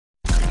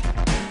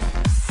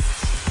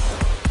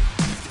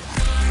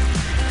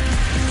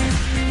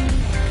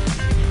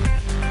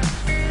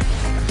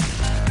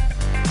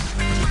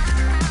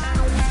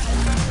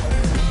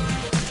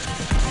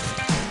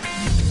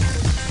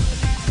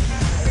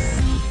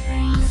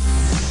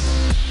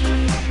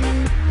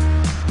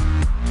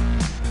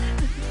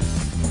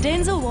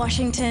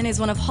Washington is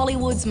one of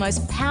Hollywood's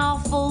most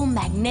powerful,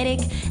 magnetic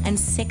and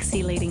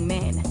sexy leading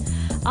men.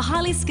 A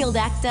highly skilled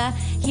actor,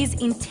 his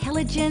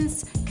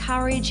intelligence,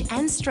 courage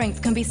and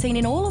strength can be seen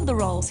in all of the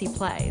roles he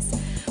plays,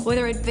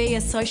 whether it be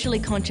a socially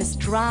conscious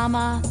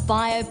drama,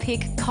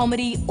 biopic,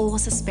 comedy or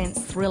suspense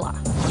thriller.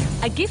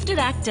 A gifted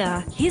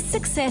actor, his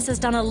success has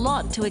done a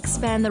lot to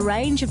expand the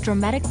range of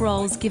dramatic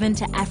roles given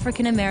to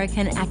African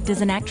American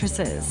actors and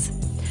actresses.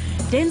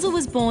 Denzel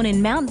was born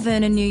in Mount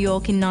Vernon, New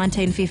York in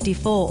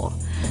 1954.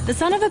 The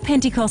son of a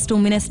Pentecostal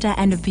minister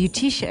and a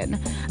beautician,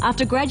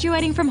 after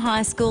graduating from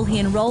high school he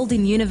enrolled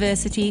in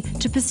university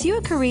to pursue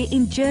a career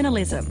in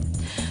journalism.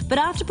 But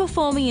after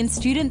performing in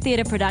student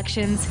theatre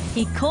productions,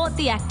 he caught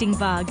the acting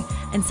bug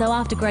and so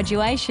after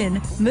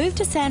graduation moved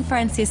to San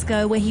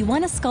Francisco where he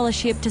won a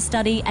scholarship to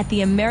study at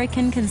the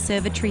American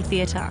Conservatory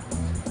Theatre.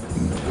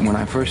 When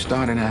I first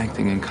started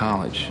acting in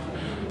college,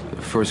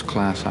 the first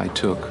class I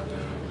took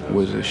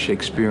was a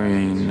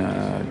Shakespearean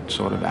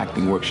sort of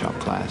acting workshop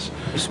class.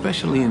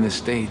 Especially in the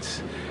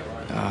States,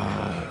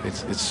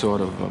 it's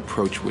sort of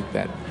approached with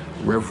that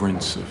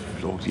reverence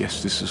of, oh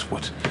yes, this is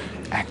what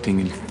acting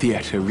in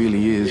theatre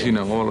really is, you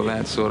know, all of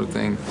that sort of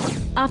thing.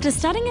 After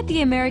studying at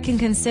the American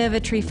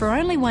Conservatory for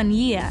only 1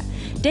 year,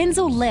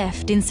 Denzel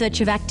left in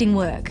search of acting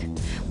work.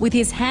 With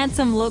his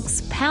handsome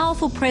looks,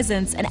 powerful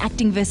presence and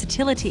acting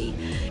versatility,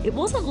 it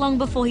wasn't long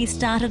before he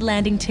started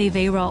landing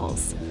TV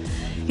roles.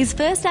 His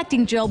first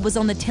acting job was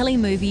on the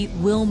telemovie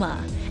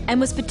Wilma and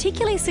was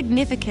particularly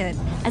significant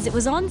as it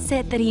was on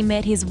set that he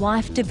met his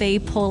wife-to-be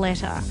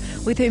Pauletta,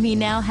 with whom he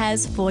now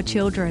has 4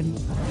 children.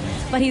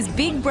 But his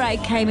big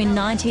break came in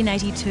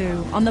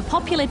 1982 on the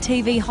popular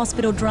TV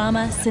hospital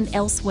drama St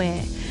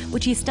Elsewhere,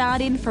 which he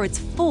starred in for its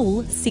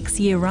full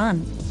 6-year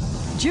run.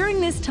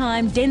 During this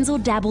time,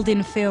 Denzel dabbled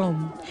in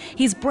film.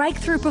 His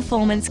breakthrough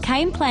performance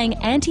came playing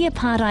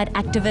anti-apartheid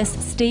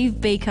activist Steve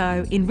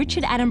Biko in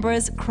Richard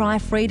Attenborough's Cry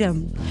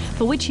Freedom,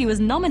 for which he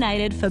was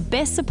nominated for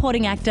Best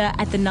Supporting Actor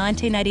at the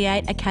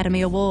 1988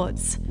 Academy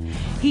Awards.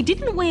 He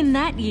didn't win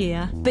that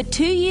year, but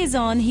 2 years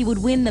on he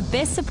would win the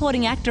Best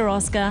Supporting Actor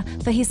Oscar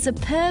for his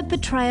superb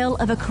portrayal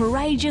of a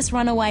courageous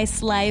runaway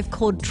slave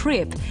called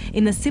Trip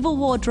in the Civil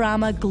War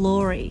drama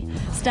Glory,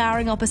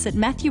 starring opposite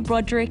Matthew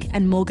Broderick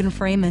and Morgan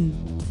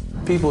Freeman.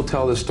 People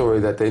tell the story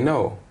that they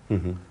know,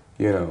 you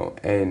know,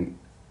 and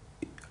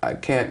I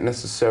can't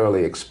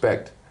necessarily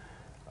expect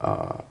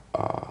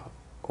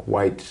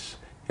whites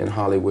in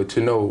Hollywood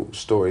to know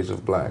stories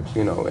of blacks,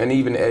 you know, and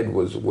even Ed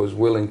was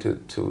willing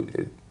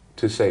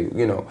to say,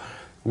 you know,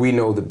 we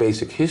know the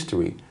basic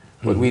history,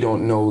 but we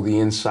don't know the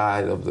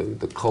inside of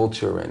the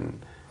culture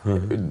and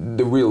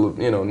the real,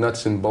 you know,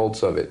 nuts and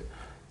bolts of it.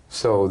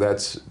 So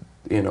that's,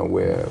 you know,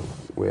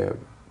 where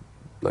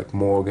like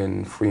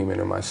Morgan Freeman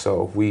and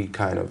myself, we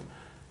kind of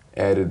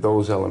added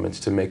those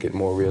elements to make it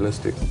more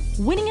realistic.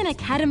 Winning an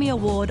Academy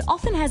Award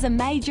often has a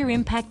major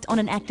impact on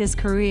an actor's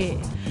career.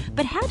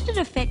 But how did it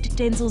affect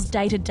Denzel's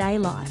day-to-day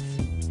life?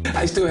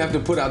 I still have to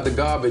put out the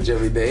garbage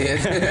every day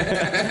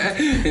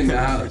in the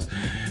house.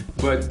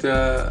 But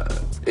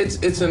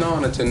it's an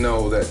honor to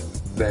know that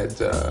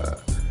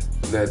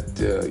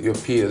your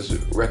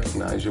peers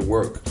recognize your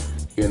work,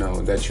 you know,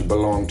 that you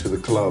belong to the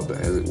club,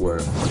 as it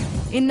were.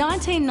 In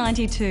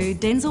 1992,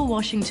 Denzel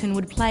Washington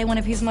would play one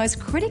of his most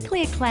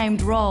critically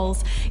acclaimed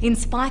roles in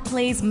Spike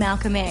Lee's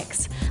Malcolm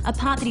X, a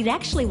part that he'd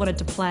actually wanted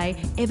to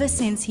play ever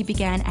since he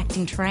began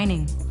acting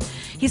training.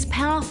 His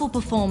powerful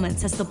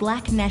performance as the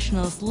Black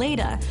nationalist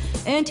leader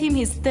earned him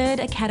his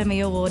 3rd Academy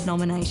Award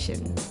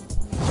nomination.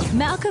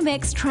 Malcolm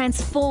X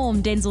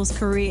transformed Denzel's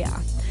career.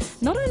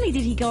 Not only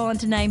did he go on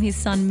to name his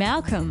son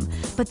Malcolm,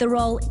 but the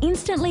role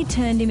instantly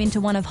turned him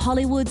into one of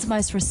Hollywood's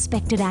most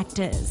respected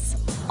actors.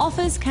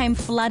 Offers came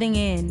flooding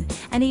in,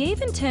 and he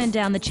even turned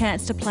down the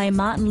chance to play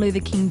Martin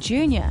Luther King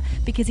Jr.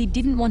 because he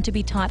didn't want to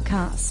be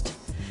typecast.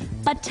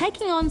 But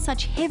taking on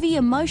such heavy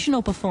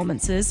emotional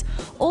performances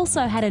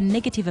also had a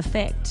negative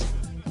effect.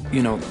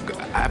 You know,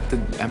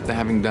 after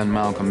having done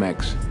Malcolm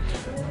X,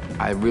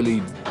 I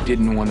really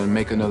didn't want to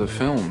make another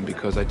film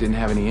because I didn't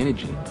have any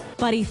energy.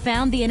 But he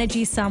found the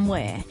energy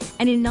somewhere,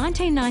 and in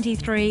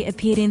 1993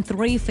 appeared in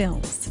 3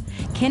 films.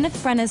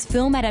 Kenneth Branagh's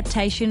film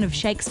adaptation of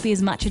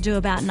Shakespeare's Much Ado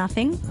About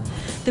Nothing,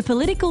 the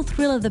political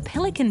thriller The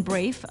Pelican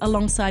Brief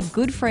alongside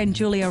good friend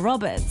Julia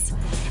Roberts,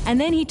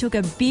 and then he took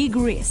a big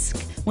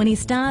risk when he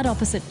starred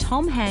opposite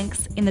Tom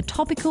Hanks in the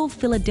topical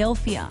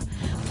Philadelphia,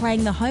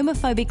 playing the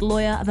homophobic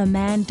lawyer of a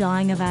man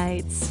dying of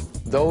AIDS.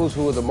 Those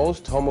who are the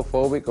most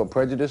homophobic or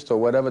prejudiced or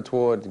whatever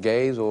toward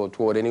gays or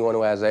toward anyone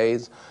who has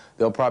AIDS,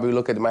 they'll probably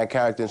look at my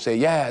character and say,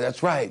 yeah,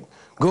 that's right,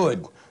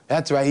 good,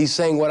 that's right, he's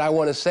saying what I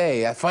want to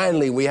say.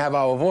 Finally, we have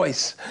our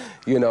voice,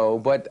 you know.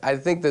 But I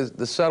think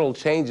the subtle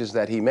changes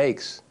that he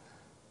makes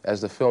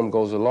as the film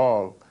goes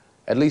along,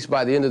 at least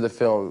by the end of the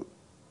film,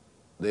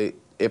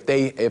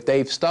 if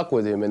they've stuck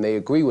with him and they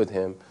agree with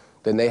him,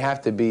 then they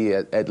have to be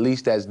at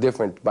least as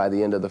different by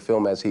the end of the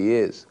film as he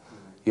is.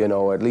 You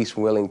know, at least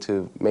willing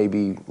to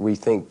maybe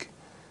rethink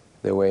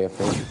their way of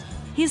thinking.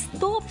 His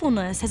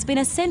thoughtfulness has been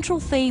a central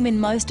theme in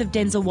most of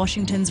Denzel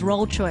Washington's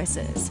role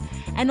choices,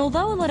 And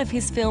although a lot of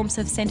his films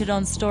have centred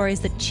on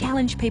stories that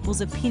challenge people's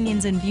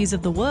opinions and views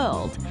of the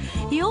world,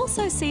 he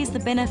also sees the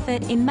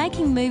benefit in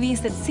making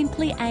movies that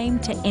simply aim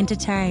to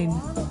entertain.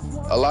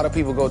 A lot of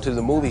people go to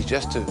the movies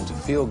just to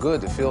feel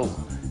good, to feel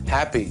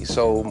happy.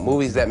 So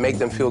movies that make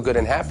them feel good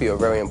and happy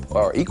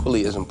are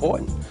equally as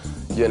important.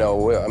 You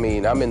know, I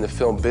mean, I'm in the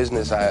film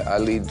business. I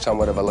lead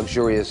somewhat of a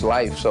luxurious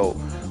life. So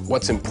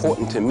what's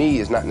important to me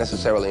is not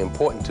necessarily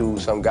important to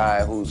some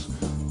guy who's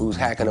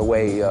hacking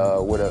away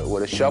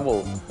with a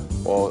shovel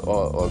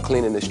or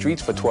cleaning the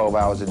streets for 12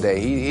 hours a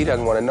day. He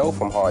doesn't want to know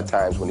from hard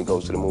times when he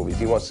goes to the movies.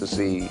 He wants to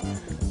see,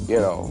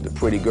 you know, the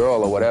pretty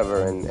girl or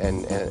whatever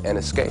and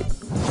escape.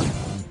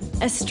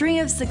 A string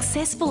of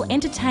successful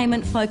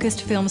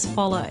entertainment-focused films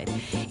followed,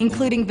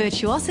 including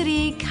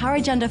Virtuosity,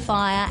 Courage Under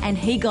Fire and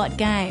He Got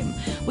Game,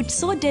 which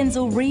saw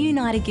Denzel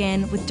reunite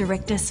again with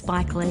director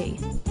Spike Lee.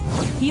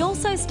 He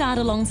also starred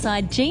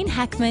alongside Gene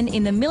Hackman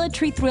in the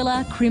military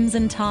thriller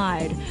Crimson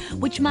Tide,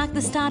 which marked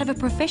the start of a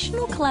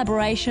professional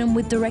collaboration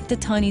with director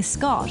Tony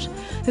Scott,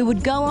 who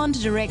would go on to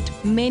direct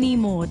many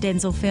more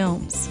Denzel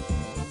films.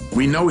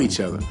 We know each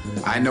other.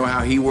 I know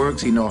how he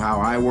works, he knows how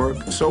I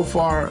work. So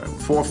far,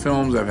 4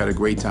 films, I've had a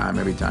great time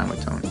every time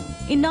with Tony.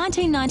 In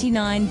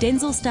 1999,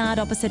 Denzel starred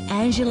opposite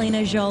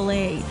Angelina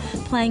Jolie,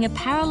 playing a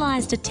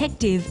paralysed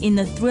detective in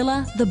the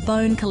thriller The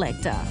Bone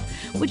Collector,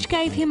 which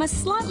gave him a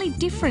slightly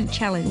different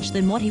challenge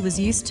than what he was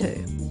used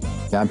to.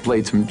 I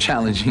played some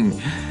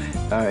challenging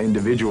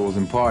individuals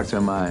and parts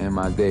in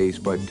my days,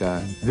 but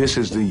this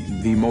is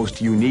the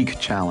most unique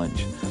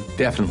challenge,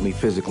 definitely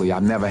physically.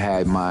 I've never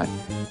had my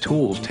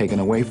tools taken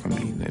away from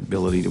me, the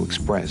ability to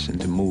express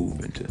and to move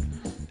and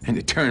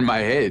to turn my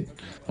head.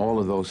 All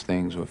of those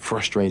things were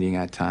frustrating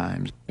at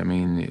times. I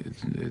mean,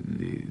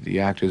 the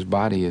actor's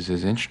body is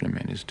his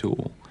instrument, his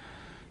tool.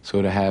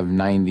 So to have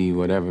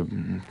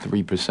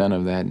 3%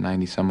 of that,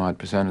 90 some odd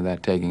percent of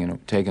that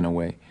taken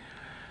away,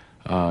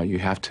 you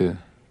have to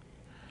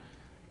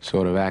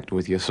sort of act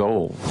with your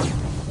soul.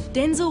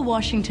 Denzel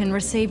Washington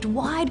received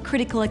wide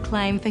critical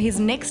acclaim for his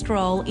next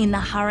role in The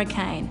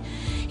Hurricane.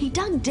 He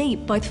dug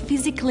deep both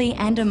physically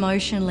and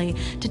emotionally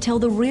to tell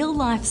the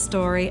real-life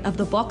story of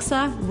the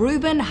boxer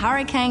Reuben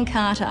Hurricane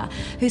Carter,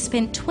 who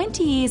spent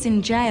 20 years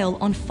in jail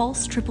on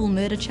false triple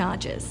murder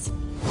charges.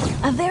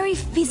 A very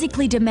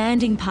physically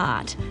demanding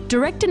part.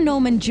 Director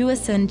Norman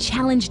Jewison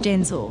challenged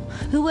Denzel,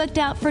 who worked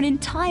out for an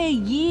entire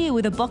year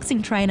with a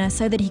boxing trainer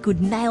so that he could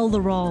nail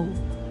the role.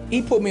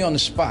 He put me on the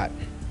spot.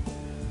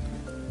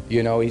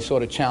 You know, he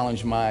sort of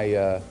challenged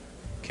my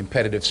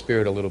competitive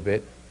spirit a little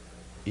bit,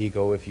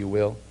 ego, if you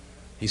will.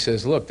 He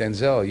says, look,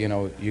 Denzel, you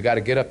know, you got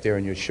to get up there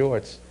in your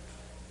shorts,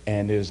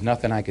 and there's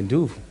nothing I can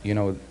do, you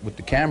know, with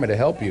the camera to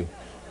help you.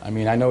 I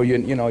mean, I know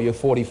you're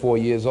 44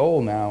 years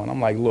old now, and I'm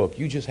like, look,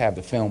 you just have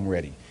the film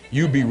ready.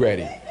 You be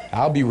ready.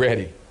 I'll be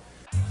ready.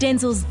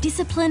 Denzel's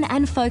discipline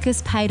and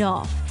focus paid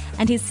off,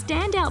 and his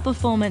standout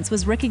performance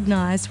was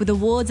recognised with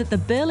awards at the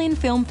Berlin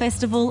Film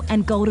Festival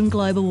and Golden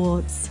Globe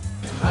Awards.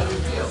 How do you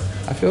feel?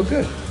 I feel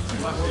good.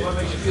 What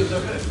makes you feel so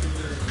good?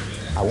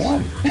 I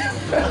won.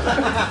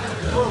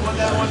 What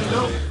that one to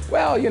do?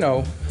 Well, you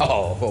know,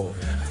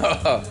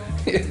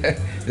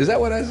 is that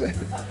what I said?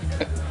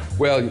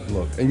 Well,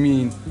 look, I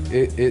mean,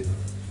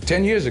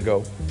 10 years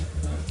ago,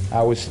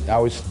 I was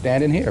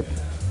standing here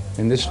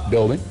in this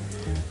building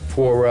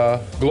for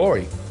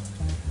Glory,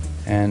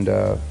 and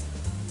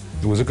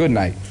it was a good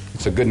night.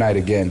 It's a good night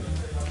again,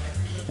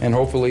 and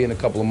hopefully in a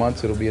couple of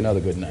months it'll be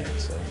another good night.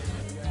 So.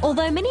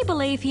 Although many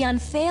believe he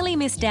unfairly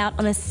missed out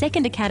on a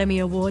second Academy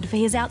Award for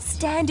his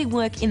outstanding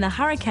work in The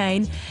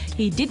Hurricane,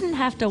 he didn't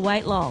have to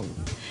wait long.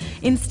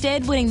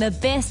 Instead, winning the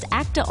Best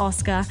Actor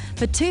Oscar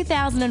for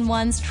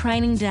 2001's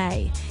Training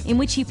Day, in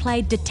which he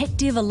played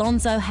Detective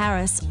Alonzo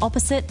Harris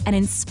opposite an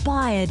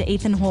inspired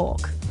Ethan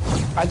Hawke.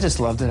 I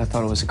just loved it. I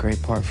thought it was a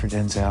great part for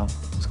Denzel.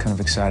 I was kind of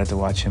excited to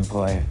watch him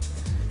play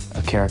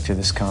a character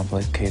this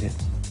complicated.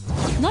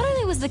 Not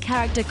only was the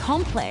character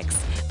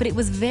complex, but it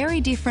was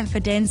very different for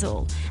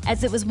Denzel,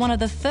 as it was one of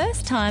the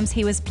first times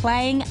he was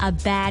playing a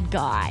bad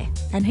guy,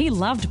 and he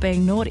loved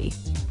being naughty.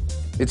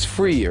 It's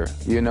freer,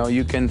 you know.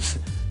 It's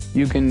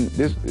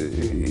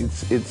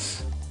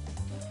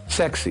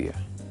sexier.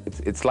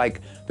 It's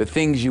like the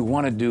things you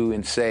want to do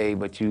and say,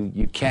 but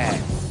you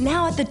can't.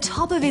 Now at the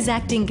top of his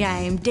acting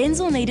game,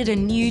 Denzel needed a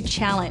new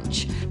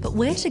challenge. But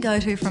where to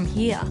go to from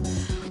here?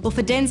 Well,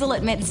 for Denzel,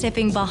 it meant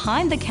stepping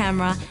behind the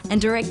camera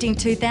and directing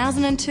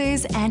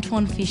 2002's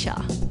Antoine Fisher.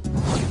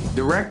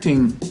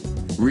 Directing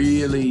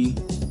really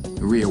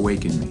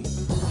reawakened me.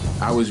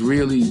 I was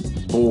really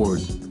bored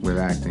with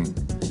acting.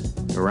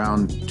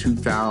 Around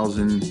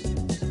 2000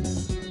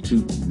 to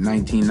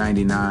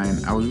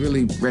 1999, I was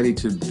really ready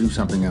to do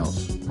something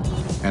else.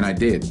 And I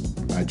did.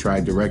 I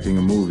tried directing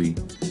a movie,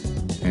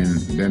 and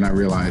then I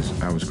realized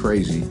I was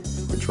crazy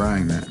for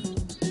trying that.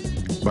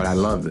 But I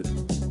loved it.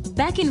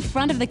 Back in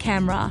front of the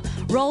camera,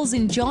 roles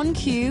in John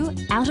Q,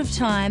 Out of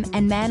Time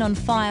and Man on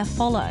Fire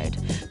followed,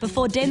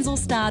 before Denzel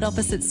starred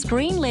opposite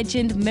screen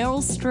legend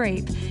Meryl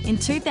Streep in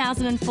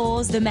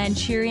 2004's The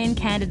Manchurian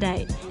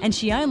Candidate, and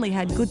she only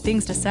had good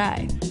things to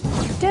say.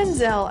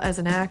 Denzel, as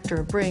an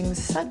actor, brings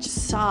such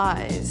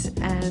size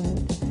and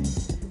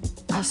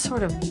a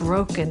sort of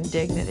broken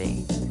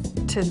dignity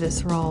to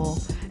this role.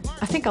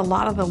 I think a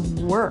lot of the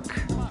work,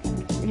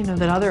 you know,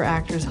 that other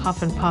actors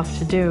huff and puff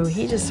to do,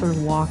 he just sort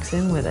of walks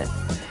in with it.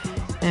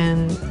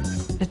 And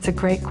it's a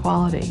great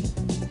quality.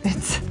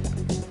 It's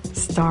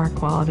star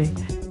quality.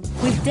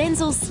 With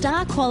Denzel's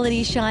star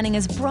quality shining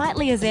as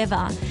brightly as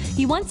ever,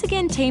 he once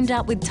again teamed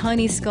up with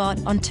Tony Scott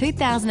on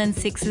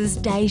 2006's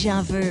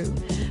Deja Vu,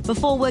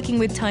 before working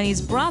with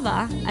Tony's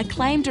brother,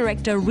 acclaimed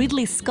director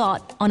Ridley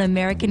Scott, on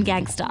American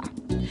Gangster.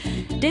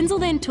 Denzel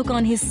then took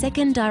on his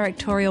second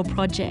directorial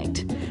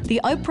project,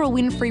 the Oprah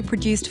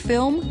Winfrey-produced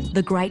film,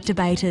 The Great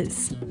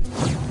Debaters.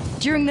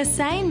 During the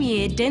same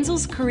year,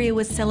 Denzel's career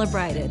was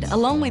celebrated,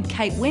 along with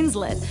Kate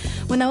Winslet,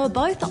 when they were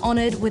both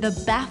honoured with a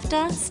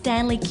BAFTA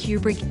Stanley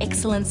Kubrick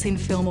Excellence in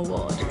Film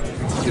Award.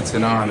 It's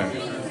an honor,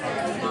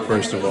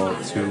 first of all,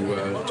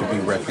 to be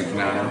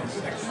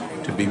recognized,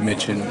 to be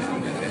mentioned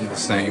in the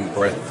same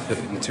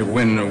breath, to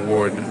win an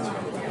award,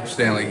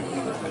 Stanley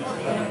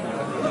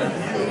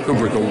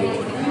Kubrick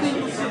Award.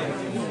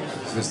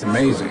 It's just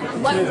amazing.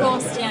 What role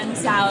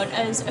stands out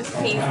as a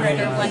favorite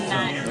or one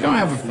that... I don't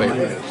have a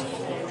favorite.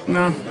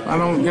 No, I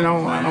don't, you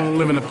know, I don't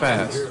live in the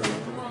past.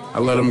 I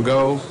let them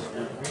go.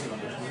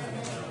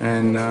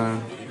 And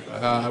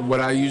what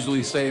I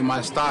usually say,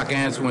 my stock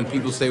answer when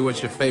people say,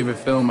 what's your favorite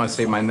film, I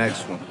say my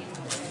next one.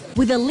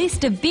 With a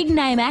list of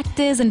big-name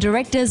actors and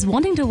directors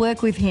wanting to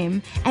work with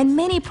him and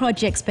many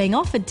projects being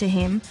offered to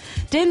him,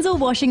 Denzel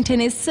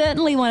Washington is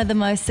certainly one of the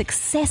most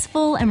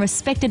successful and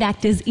respected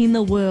actors in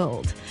the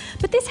world.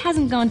 But this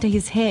hasn't gone to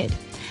his head.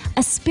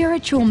 A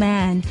spiritual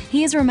man,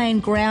 he has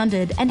remained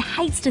grounded and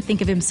hates to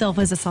think of himself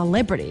as a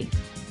celebrity.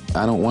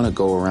 I don't want to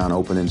go around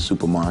opening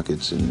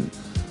supermarkets and,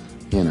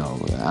 you know,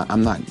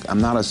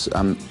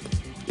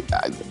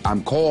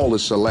 I'm called a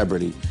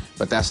celebrity,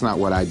 but that's not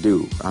what I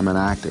do. I'm an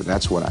actor.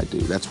 That's what I do.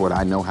 That's what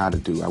I know how to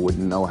do. I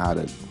wouldn't know how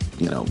to,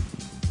 you know,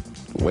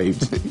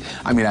 wave.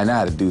 I mean, I know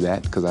how to do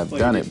that because I've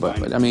done it,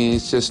 but I mean,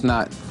 it's just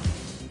not,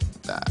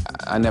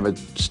 I never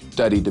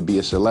studied to be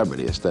a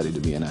celebrity. I studied to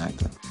be an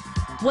actor.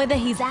 Whether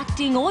he's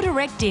acting or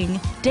directing,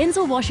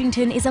 Denzel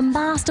Washington is a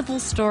masterful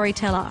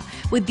storyteller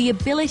with the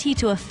ability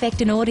to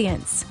affect an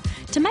audience,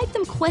 to make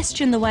them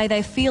question the way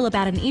they feel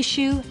about an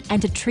issue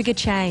and to trigger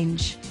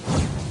change.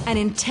 An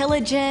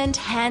intelligent,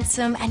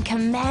 handsome and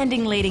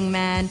commanding leading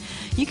man,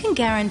 you can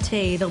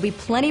guarantee there'll be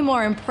plenty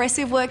more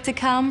impressive work to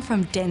come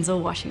from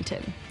Denzel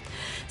Washington.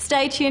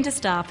 Stay tuned to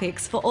Star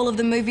Picks for all of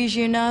the movies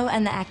you know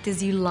and the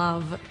actors you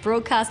love,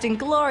 broadcast in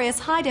glorious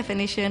high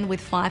definition with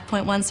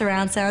 5.1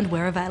 surround sound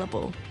where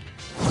available.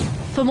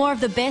 For more of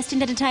the best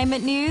in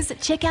entertainment news,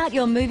 check out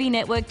your Movie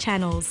Network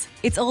channels.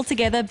 It's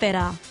altogether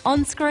better,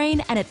 on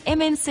screen and at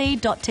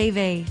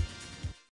mnc.tv.